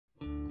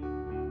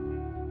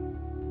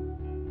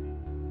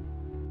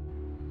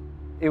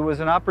It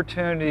was an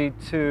opportunity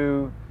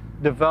to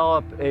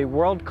develop a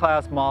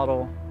world-class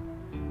model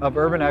of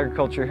urban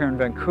agriculture here in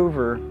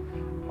Vancouver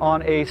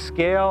on a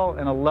scale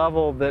and a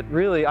level that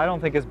really I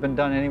don't think has been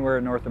done anywhere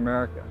in North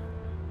America.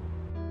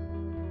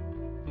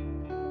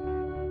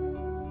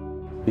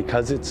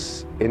 Because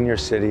it's in your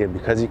city and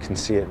because you can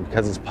see it, and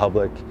because it's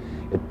public,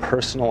 it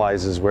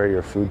personalizes where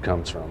your food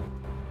comes from.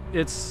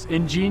 It's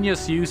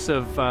ingenious use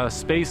of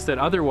space that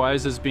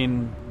otherwise has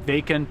been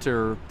vacant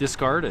or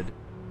discarded.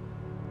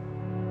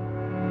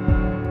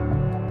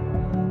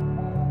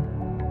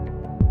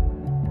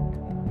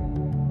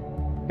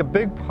 A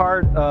big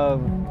part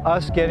of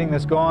us getting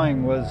this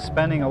going was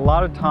spending a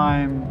lot of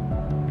time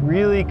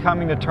really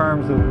coming to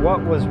terms with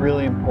what was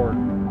really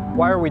important.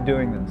 Why are we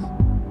doing this?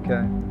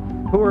 Okay.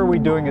 Who are we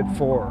doing it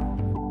for?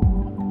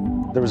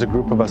 There was a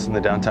group of us in the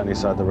downtown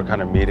east side that were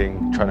kind of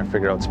meeting, trying to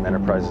figure out some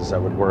enterprises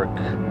that would work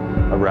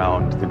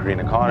around the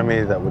green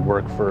economy, that would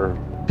work for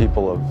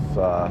people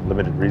of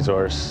limited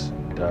resource,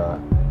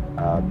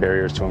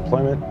 barriers to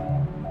employment.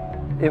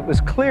 It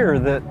was clear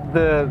that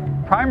the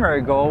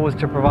primary goal was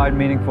to provide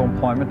meaningful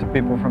employment to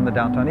people from the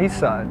downtown east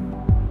side.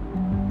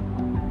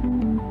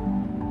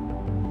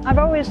 I've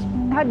always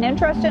had an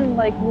interest in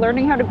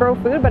learning how to grow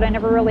food, but I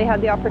never really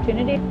had the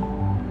opportunity.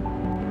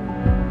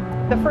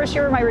 The first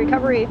year of my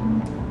recovery,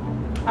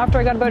 after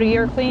I got about a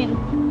year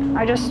clean,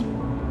 I just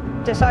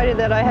decided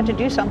that I had to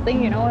do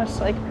something, It's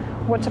like,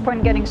 what's the point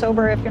of getting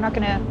sober if you're not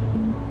going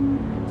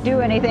to do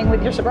anything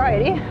with your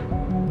sobriety?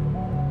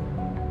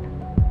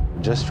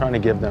 Just trying to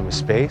give them a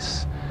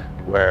space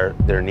where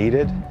they're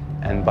needed,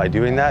 and by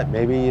doing that,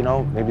 maybe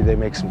they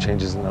make some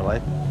changes in their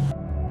life.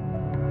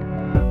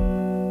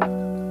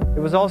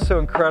 It was also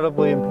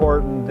incredibly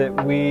important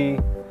that we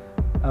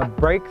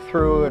break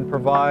through and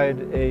provide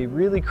a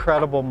really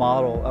credible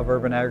model of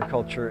urban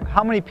agriculture.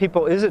 How many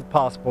people is it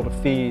possible to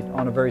feed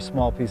on a very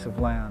small piece of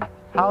land?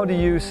 How do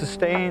you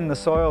sustain the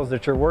soils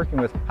that you're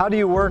working with? How do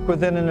you work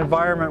within an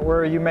environment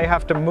where you may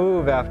have to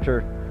move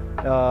after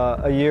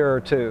a year or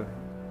two?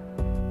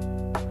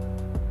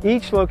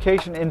 Each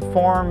location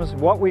informs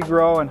what we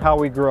grow and how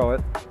we grow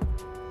it.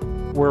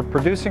 We're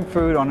producing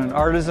food on an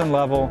artisan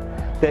level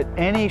that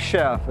any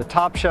chef, the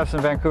top chefs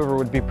in Vancouver,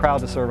 would be proud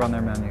to serve on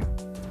their menu.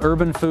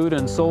 Urban food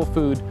and soul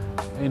food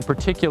in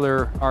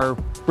particular are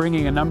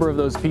bringing a number of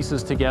those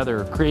pieces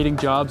together, creating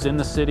jobs in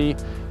the city,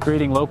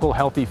 creating local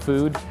healthy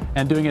food,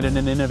 and doing it in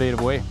an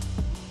innovative way.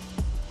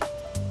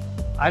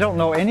 I don't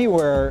know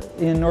anywhere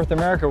in North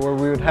America where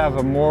we would have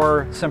a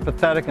more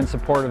sympathetic and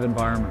supportive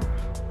environment.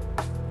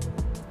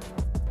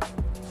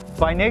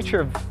 By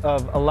nature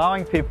of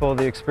allowing people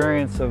the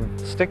experience of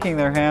sticking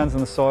their hands in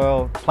the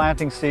soil,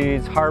 planting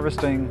seeds,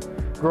 harvesting,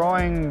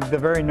 growing the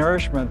very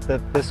nourishment that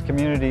this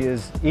community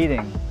is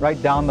eating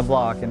right down the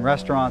block in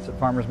restaurants, at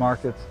farmers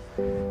markets,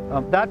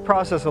 that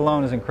process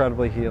alone is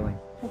incredibly healing.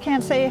 I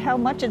can't say how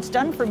much it's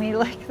done for me,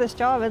 this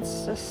job.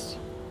 It's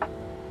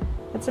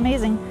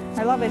amazing.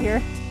 I love it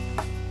here.